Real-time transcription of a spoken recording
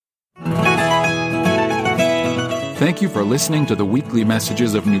Thank you for listening to the weekly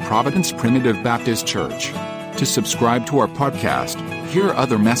messages of New Providence Primitive Baptist Church. To subscribe to our podcast, hear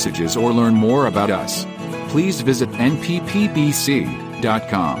other messages, or learn more about us, please visit nppbc.com.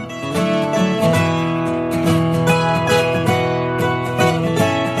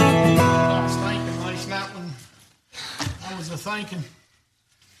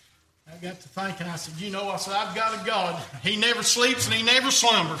 I got to thinking, I said, I've got a God. He never sleeps and he never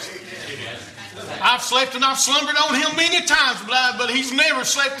slumbers. I've slept and I've slumbered on him many times, but he's never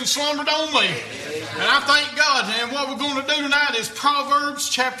slept and slumbered on me. And I thank God. And what we're going to do tonight is Proverbs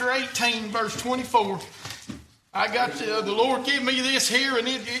chapter 18, verse 24. I got the Lord gave me this here, and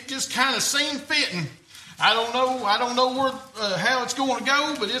it just kind of seemed fitting. I don't know where how it's going to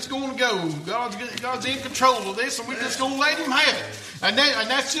go, but it's going to go. God's in control of this, and we're just going to let him have it. And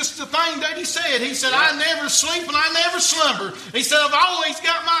that's just the thing that he said. He said, I never sleep and I never slumber. He said, I've always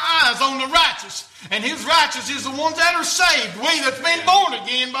got my eyes on the righteous. And his righteous is the ones that are saved. We that's been born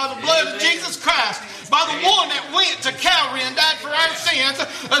again by the blood of Jesus Christ. By the one that went to Calvary and died for our sins.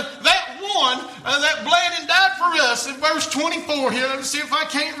 That one that bled and died for us. In verse 24 here, let me see if I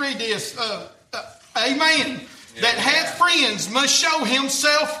can't read this. Amen. That hath friends must show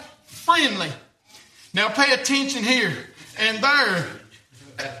himself friendly. Now pay attention here. And there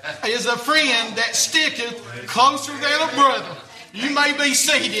is a friend that sticketh closer than a brother. You may be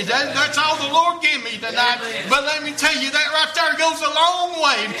seated. That's all the Lord gave me tonight. But let me tell you, that right there goes a long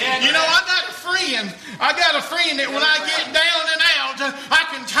way. I got a friend. I got a friend that when I get down and out, I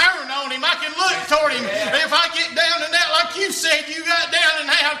can turn on him. I can look toward him. If I get down and out, like you said, you got down and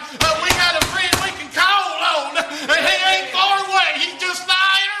out. We got a friend we can call on. And he ain't far away. He's just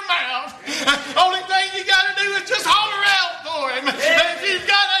nigh in our mouth. Only thing you got to do is just holler out for him. If you've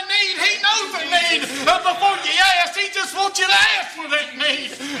got a need, he knows the need. Before you ask, he just wants you to ask for that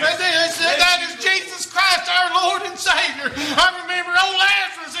need. And that is Jesus Christ, our Lord and Savior. I remember old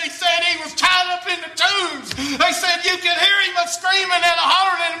Lazarus, he said he was tied up in the tombs. They said you could hear him screaming and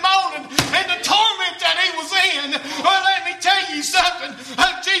hollering and moaning and the torment that he was in. Well, let me tell you something.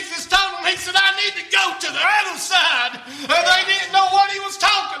 Jesus told him, he said, I need to go to the other side. They didn't know what he was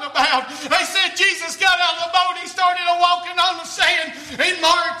talking about. They said Jesus got out of the boat. He started walking on the sand. In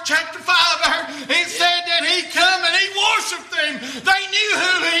Mark chapter 5, it said that he come and he worshiped them. They knew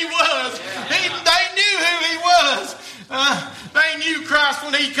who he was. They knew who he was. They knew Christ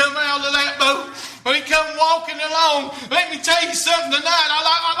when he come out of that boat. When he come walking along. Let me tell you something tonight.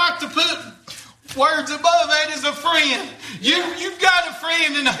 I like to put words above that is a friend. You've got a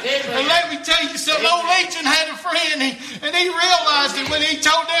friend, and let me tell you something. Old Legion had a friend, and he realized it when he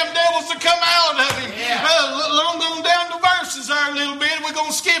told them devils to come out of him. I'm going down the verses there a little bit. We're going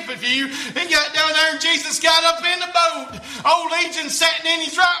to skip a few. He got down there, and Jesus got up in the boat. Old Legion sat in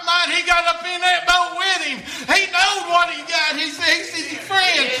his right mind. He got up in that boat with him. He knows what he got. He's his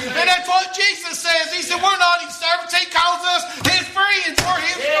friend, and that's what Jesus says. He said, we're not his servants. He calls us his friends. We're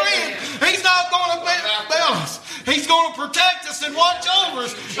his friends. He's not going to bail us. He's going to protect us and watch over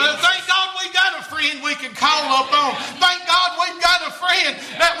us. Thank God we got a friend we can call up on. Thank God we've got a friend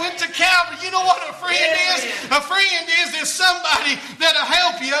that went to Calvary. You know what a friend is? A friend is somebody that'll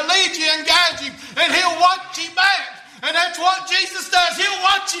help you, lead you, and guide you, and he'll watch you back. And that's what Jesus does. He'll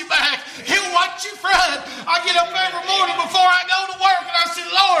watch you back. He'll watch you front. I get up every morning before I go to work and I say,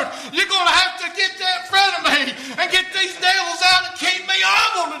 Lord, you're going to have to get that in front of me and get these devils out and keep me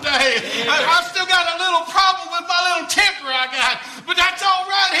humble today. I've still got a little problem with my little temper I got. But that's all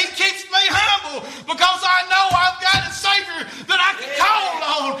right. He keeps me humble because I know I've got a Savior that I can call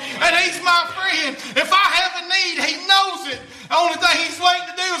on. And he's my friend. If I have a need, he knows it. The only thing he's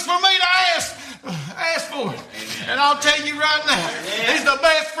waiting to do is for me to ask for it. And I'll tell you right now, he's the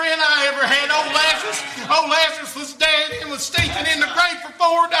best friend I ever had. Old Lazarus was dead and was stinking in the grave for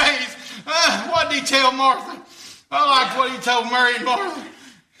 4 days. What did he tell Martha? I like what he told Mary and Martha.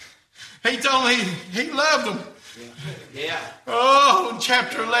 He told me he loved them. Yeah. Oh, in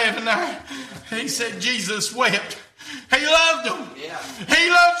chapter 11 there, he said Jesus wept. He loved them. Yeah. He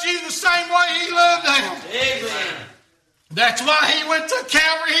loves you the same way he loved them. Amen. That's why he went to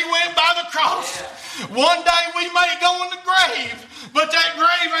Calvary. He went by the cross. Yeah. One day we may go in the grave, but that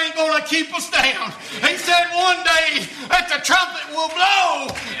grave ain't going to keep us down. He said one day that the trumpet will blow,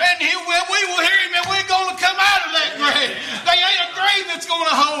 and we will hear him, and we're going to come out of that grave. There ain't a grave that's going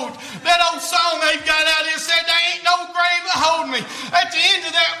to hold. That old song they've got out here said, there ain't no grave to hold me. At the end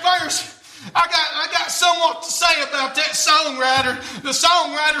of that verse, I got somewhat to say about that songwriter. The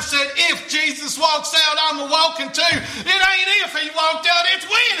songwriter said, if Jesus walks out, I'm a-walking too. It ain't if he walked out, it's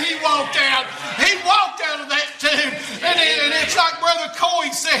when he walked out. He walked out of that tomb. And it's like Brother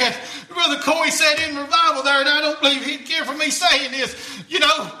Coy said, Brother Coy said in revival there, and I don't believe he'd care for me saying this,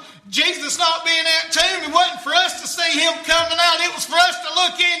 Jesus not being at tomb, it wasn't for us to see him coming out. It was for us to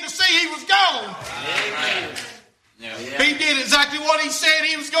look in to see he was gone. Amen. Yeah. He did exactly what he said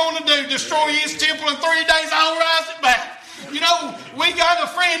he was going to do, destroy his temple in 3 days, I'll rise it back. We got a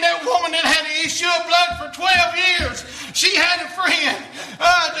friend, that woman that had an issue of blood for 12 years. She had a friend.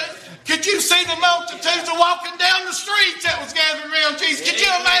 Could you see the multitudes walking down the streets that was gathered around Jesus? Could you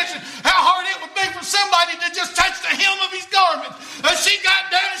imagine how hard it would be for somebody to just touch the hem of his garment? She got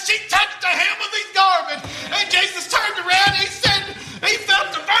down and she touched the hem of his garment. And Jesus turned around and he said, he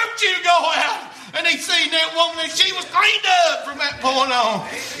felt the virtue go out. And he seen that woman and she was cleaned up from that point on.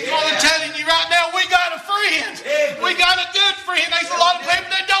 I'm telling you right now, we got a friend. We got a good friend. There's a lot of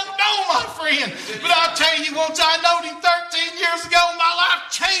people that don't know my friend. But I'll tell you, once I knowed him 13 years ago, my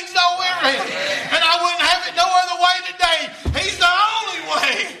life changed over him. And I wouldn't have it no other way today. He's the only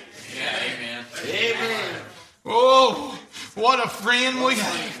way. Yeah, amen. Amen. Oh, what a friend we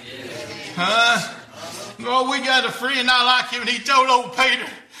have. We got a friend, I like him, and he told old Peter,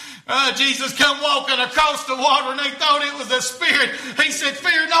 Jesus come walking across the water and they thought it was the Spirit. He said,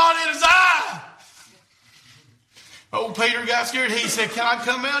 fear not, it is I. Old Peter got scared. He said, can I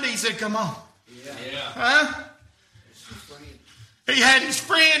come out? He said, come on. Yeah. He had his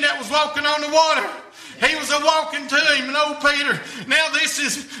friend that was walking on the water. He was walking to him, and old Peter. Now this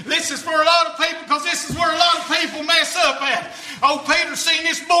is for a lot of people, because this is where a lot of people mess up at. Old Peter seen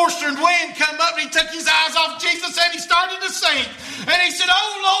this boisterous wind come up, and he took his eyes off Jesus and he started to sink. And he said,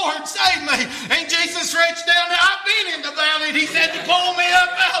 oh Lord, save me. And Jesus reached down there. I've been in the valley, and he said to pull me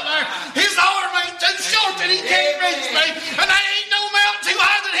up out there. His arm ain't too short that he can't reach me, and there ain't no mountain too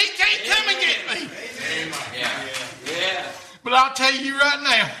high that he can't come and get me. Yeah. But I'll tell you right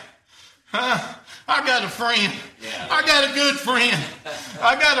now, I got a friend. Yeah. I got a good friend.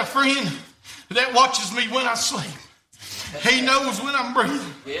 I got a friend that watches me when I sleep. He knows when I'm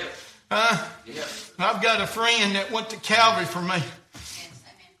breathing. I've got a friend that went to Calvary for me.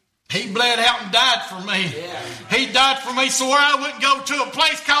 He bled out and died for me. He died for me so I wouldn't go to a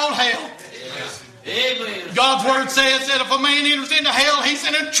place called hell. God's word says that if a man enters into hell, he's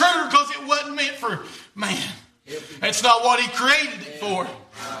an intruder, because it wasn't meant for man. That's not what he created it for.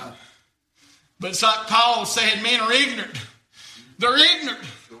 But it's like Paul said, men are ignorant. They're ignorant.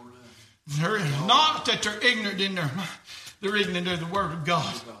 They're not that they're ignorant in their mind. They're ignorant of the Word of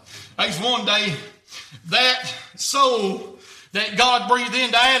God. There's one day that soul that God breathed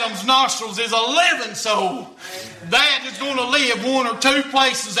into Adam's nostrils is a living soul. That is going to live one or two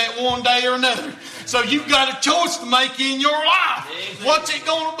places at one day or another. So you've got a choice to make in your life. What's it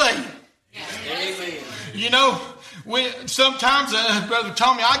going to be? Sometimes, Brother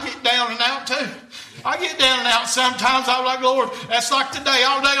Tommy, I get down and out too. I get down and out sometimes. I'm like, Lord, that's like today.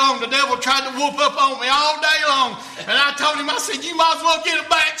 All day long, the devil tried to whoop up on me all day long. And I told him, I said, you might as well get a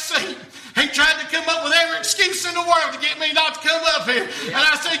back seat. He tried to come up with every excuse in the world to get me not to come up here. And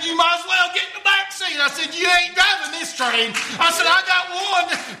I said, you might as well get in the back seat. I said, you ain't driving this train. I said, I got one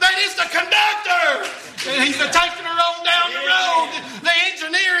that is the conductor. And he's taking her on down the road. The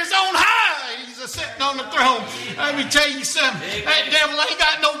engineer is on high. He's sitting on the throne. Let me tell you something. That devil ain't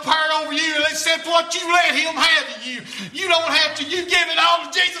got no power over you except what you let him have to you. You don't have to. You give it all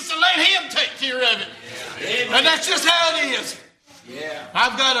to Jesus and let him take care of it. And that's just how it is.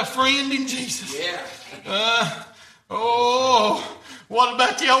 I've got a friend in Jesus. What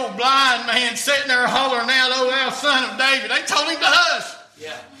about the old blind man sitting there hollering out, oh, thou son of David? They told him to hush.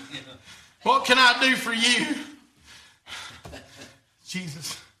 What can I do for you?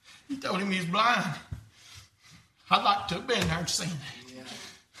 Jesus, he told him he's blind. I'd like to have been there and seen that.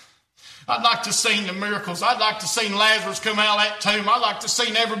 I'd like to have seen the miracles. I'd like to have seen Lazarus come out of that tomb. I'd like to have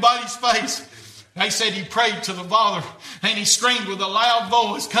seen everybody's face. They said he prayed to the Father and he screamed with a loud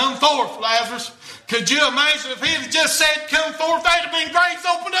voice, come forth, Lazarus. Could you imagine if he had just said, come forth, there'd have been graves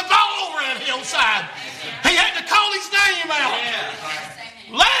opened up all over that hillside. He had to call his name out.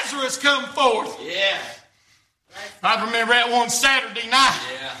 Lazarus, come forth. I remember that one Saturday night.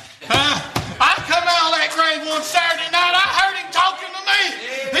 I come out of that grave one Saturday night. I heard him talking to me.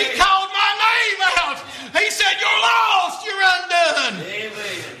 He called my name out. He said, you're lost. You're undone.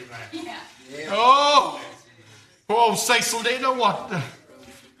 Cecil, do you know what?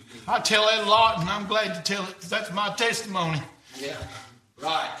 I tell that a lot, and I'm glad to tell it because that's my testimony.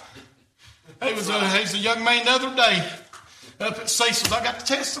 There was a young man the other day up at Cecil's. I got to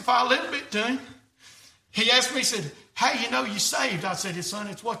testify a little bit to him. He asked me, he said, hey, you know you saved. I said, son,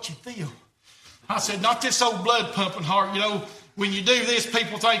 it's what you feel. I said, not this old blood pumping heart, when you do this,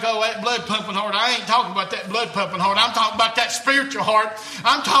 people think, oh, that blood pumping heart. I ain't talking about that blood pumping heart. I'm talking about that spiritual heart.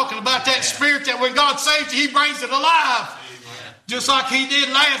 I'm talking about that spirit that when God saves you, he brings it alive. Just like he did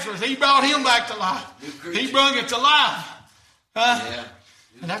Lazarus. He brought him back to life. He brought it to life.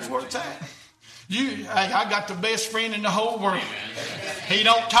 And that's where it's at. I got the best friend in the whole world. He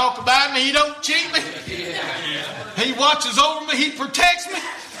don't talk about me. He don't cheat me. He watches over me. He protects me.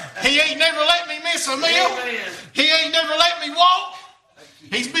 He ain't never let me miss a meal. He ain't never let me walk.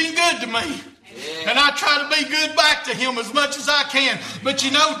 He's been good to me. And I try to be good back to him as much as I can. But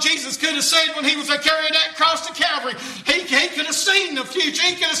you know, Jesus could have said when he was carrying that cross to Calvary, he could have seen the future.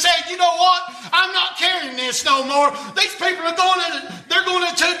 He could have said, you know what? I'm not carrying this no more. These people are going to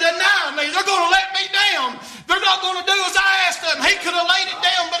deny me. They're going to let me down. They're not going to do as I asked them. He could have laid it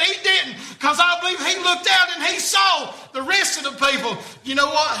down, but he didn't. Because I believe he looked out and he saw the rest of the people. You know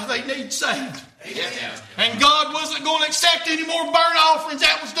what? They need saved. And God wasn't going to accept any more burnt offerings.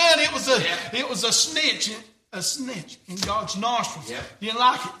 That was done. It was a snitch in God's nostrils. You didn't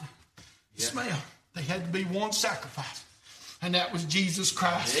like it. The smell. They had to be one sacrifice. And that was Jesus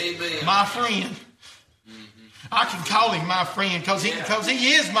Christ. Amen. My friend. I can call him my friend because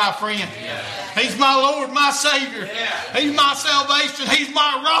he is my friend. He's my Lord, my Savior. He's my salvation. He's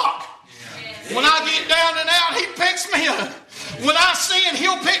my rock. When I get down and out, he picks me up. When I sin,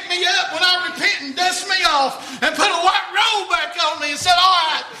 he'll pick me up. When I repent and dust me off and put a white robe back on me and said, all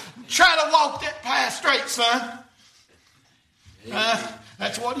right, try to walk that path straight, son.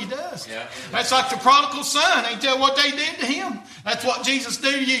 That's what he does. That's like the prodigal son. Ain't that what they did to him? That's what Jesus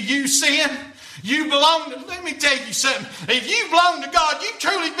did to you. You sin. You belong to, let me tell you something. If you belong to God, you've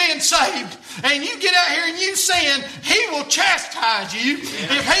truly been saved, and you get out here and you sin, he will chastise you.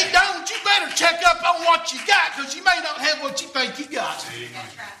 If he don't, you better check up on what you got, because you may not have what you think you got.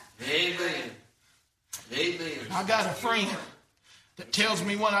 Amen. Amen. I got a friend that tells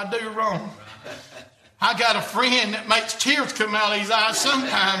me when I do wrong. I got a friend that makes tears come out of his eyes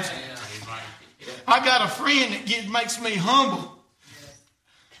sometimes. I got a friend that makes me humble.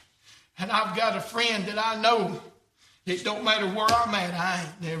 And I've got a friend that I know it don't matter where I'm at, I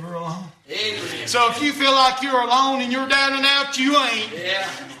ain't never alone. Amen. So if you feel like you're alone and you're down and out, you ain't.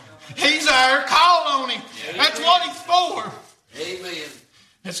 He's there. Call on him. That's what he's for. Amen.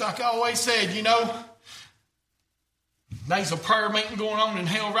 It's like I always said, you know, there's a prayer meeting going on in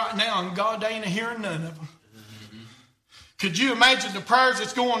hell right now, and God ain't hearing none of them. Could you imagine the prayers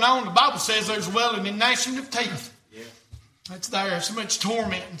that's going on? The Bible says there's wailing and gnashing of teeth. That's there. So much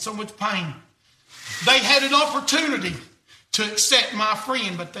torment and so much pain. They had an opportunity to accept my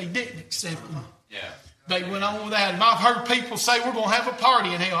friend, but they didn't accept him. They went on without him. I've heard people say, we're going to have a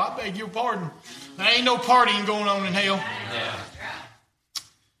party in hell. I beg your pardon. There ain't no partying going on in hell.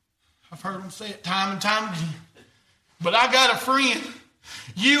 I've heard them say it time and time again. But I got a friend.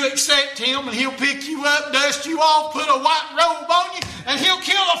 You accept him and he'll pick you up, dust you off, put a white robe on you, and he'll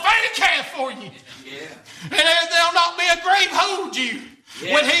kill a fatted calf for you. And there'll not be a grave hold you.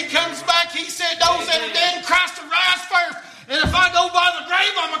 When he comes back, he said, those that are dead in Christ will rise first. And if I go by the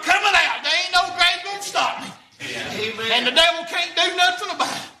grave, I'm coming out. There ain't no grave going to stop me. And the devil can't do nothing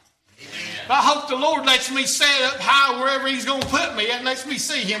about it. I hope the Lord lets me set up high wherever he's going to put me and lets me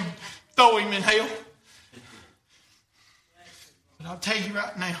see him throw him in hell. But I'll tell you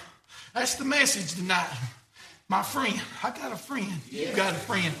right now, that's the message tonight. My friend, I got a friend. You got a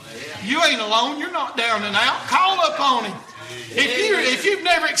friend. You ain't alone. You're not down and out. Call up on him. If you've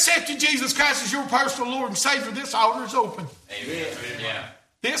never accepted Jesus Christ as your personal Lord and Savior, this altar is open. Amen.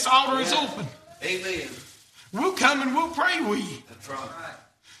 This altar is open. Amen. We'll come and we'll pray with you. That's right.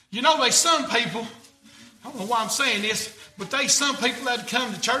 You know, there's some people, I don't know why I'm saying this, but there's some people that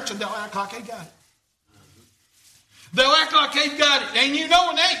come to church and they'll act like they got it. They'll act like they've got it. And you know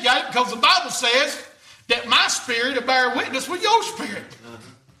when they ain't got it, because the Bible says that my spirit will bear witness with your spirit.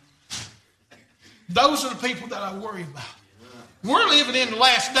 Those are the people that I worry about. We're living in the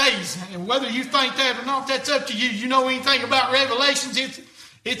last days, and whether you think that or not, that's up to you. You know anything about Revelations,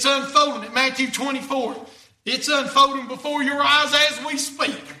 it's unfolding at Matthew 24. It's unfolding before your eyes as we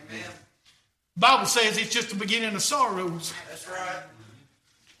speak. The Bible says it's just the beginning of sorrows. That's right.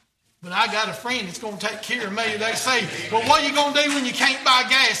 But I got a friend that's going to take care of me. They say, well, what are you going to do when you can't buy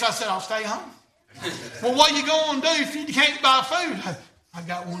gas? I said, I'll stay home. Well, what are you going to do if you can't buy food? I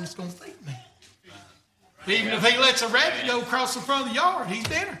got one that's going to feed me. Even if he lets a rabbit go across the front of the yard, he's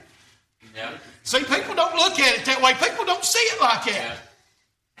dinner. Yeah. See, people don't look at it that way. People don't see it like that.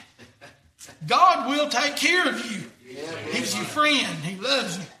 God will take care of you. He's your friend. He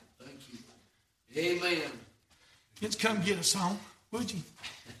loves you. Thank you. Amen. Kids, come get a song, would you?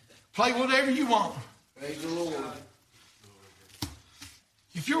 Play whatever you want. Praise the Lord.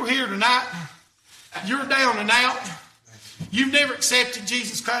 If you're here tonight, you're down and out, you've never accepted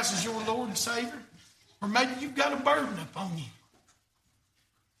Jesus Christ as your Lord and Savior, or maybe you've got a burden upon you.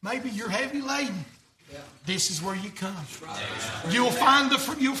 Maybe you're heavy laden. This is where you come. You'll find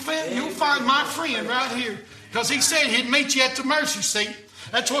my friend right here, because he said he'd meet you at the mercy seat.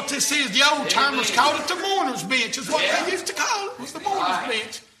 That's what this is. The old timers called it the mourner's bench. Is what they used to call it. Was the mourner's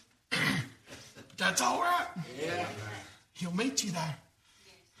bench. But that's all right. He'll meet you there.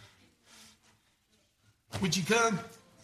 Would you come?